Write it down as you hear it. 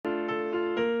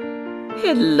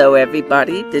Hello,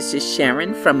 everybody. This is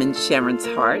Sharon from In Sharon's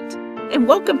Heart, and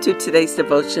welcome to today's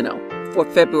devotional for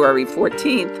February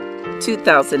 14th,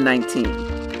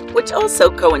 2019, which also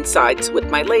coincides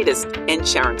with my latest In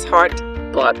Sharon's Heart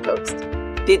blog post.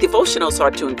 The devotionals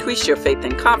are to increase your faith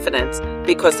and confidence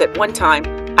because at one time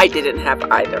I didn't have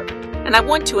either, and I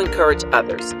want to encourage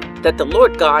others that the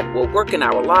Lord God will work in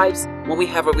our lives when we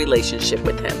have a relationship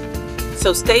with Him.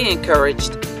 So stay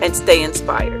encouraged and stay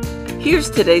inspired.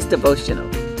 Here's today's devotional,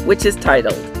 which is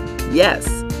titled,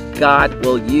 Yes, God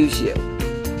Will Use You.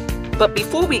 But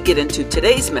before we get into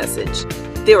today's message,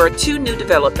 there are two new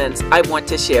developments I want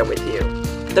to share with you.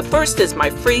 The first is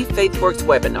my free FaithWorks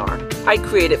webinar I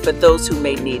created for those who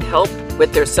may need help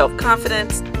with their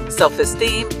self-confidence,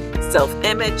 self-esteem,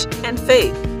 self-image, and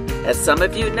faith. As some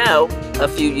of you know, a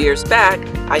few years back,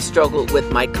 I struggled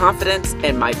with my confidence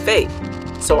and my faith.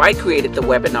 So I created the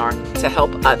webinar to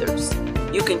help others.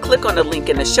 You can click on the link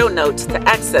in the show notes to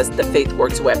access the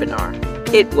FaithWorks webinar.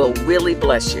 It will really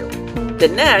bless you. The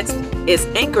next is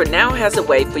Anchor now has a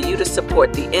way for you to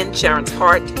support the In Sharon's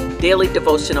Heart Daily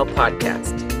Devotional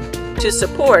Podcast. To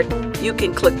support, you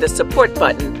can click the support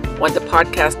button on the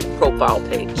podcast profile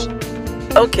page.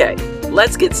 Okay,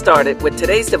 let's get started with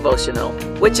today's devotional,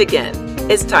 which again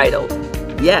is titled,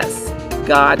 Yes,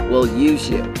 God Will Use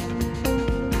You.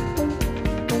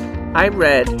 I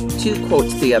read two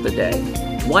quotes the other day.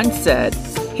 One said,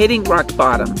 hitting rock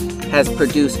bottom has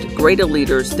produced greater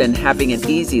leaders than having an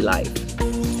easy life.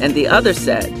 And the other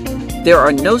said, there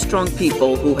are no strong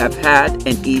people who have had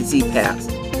an easy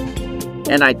past.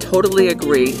 And I totally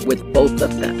agree with both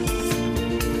of them.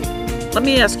 Let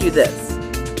me ask you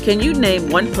this. Can you name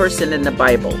one person in the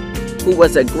Bible who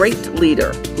was a great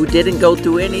leader who didn't go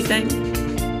through anything?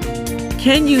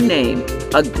 Can you name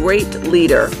a great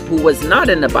leader who was not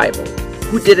in the Bible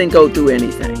who didn't go through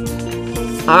anything?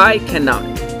 I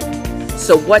cannot.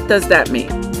 So what does that mean?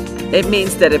 It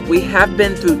means that if we have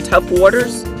been through tough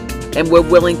waters and we're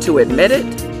willing to admit it,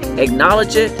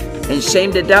 acknowledge it, and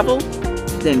shame the devil,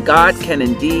 then God can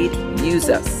indeed use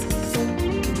us.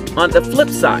 On the flip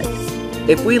side,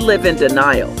 if we live in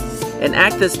denial and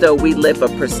act as though we live a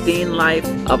pristine life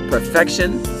of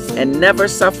perfection and never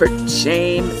suffered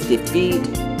shame, defeat,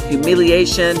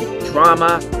 humiliation,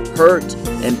 trauma, hurt,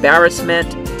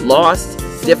 embarrassment, loss,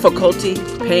 difficulty,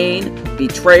 pain,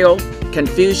 betrayal,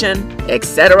 confusion,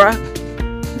 etc.,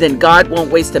 then God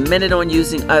won't waste a minute on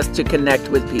using us to connect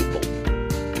with people.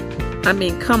 I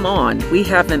mean, come on, we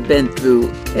haven't been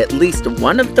through at least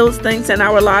one of those things in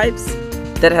our lives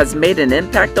that has made an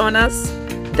impact on us,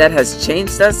 that has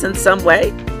changed us in some way,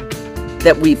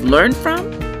 that we've learned from?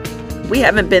 We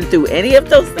haven't been through any of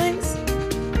those things?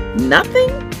 Nothing?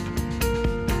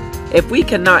 If we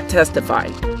cannot testify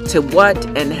to what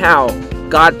and how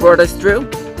God brought us through,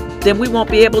 then we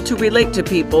won't be able to relate to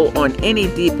people on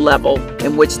any deep level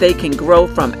in which they can grow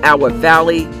from our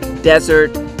valley,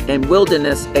 desert, and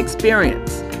wilderness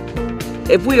experience.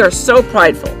 If we are so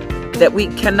prideful that we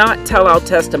cannot tell our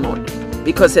testimony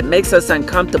because it makes us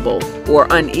uncomfortable or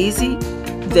uneasy,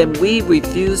 then we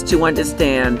refuse to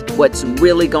understand what's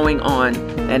really going on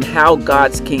and how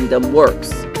God's kingdom works.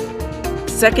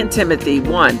 2 Timothy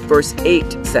 1 verse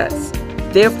 8 says,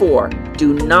 Therefore,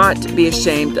 do not be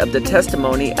ashamed of the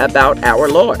testimony about our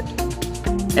Lord.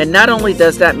 And not only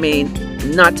does that mean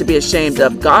not to be ashamed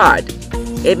of God,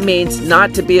 it means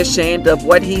not to be ashamed of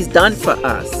what He's done for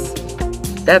us.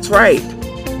 That's right.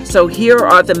 So here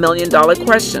are the million-dollar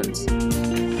questions.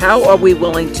 How are we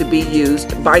willing to be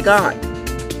used by God?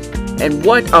 And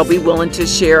what are we willing to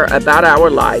share about our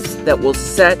lives that will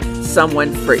set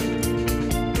someone free?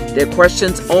 They're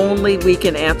questions only we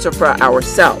can answer for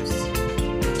ourselves.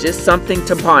 Just something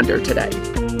to ponder today.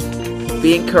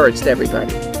 Be encouraged,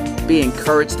 everybody. Be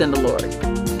encouraged in the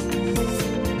Lord.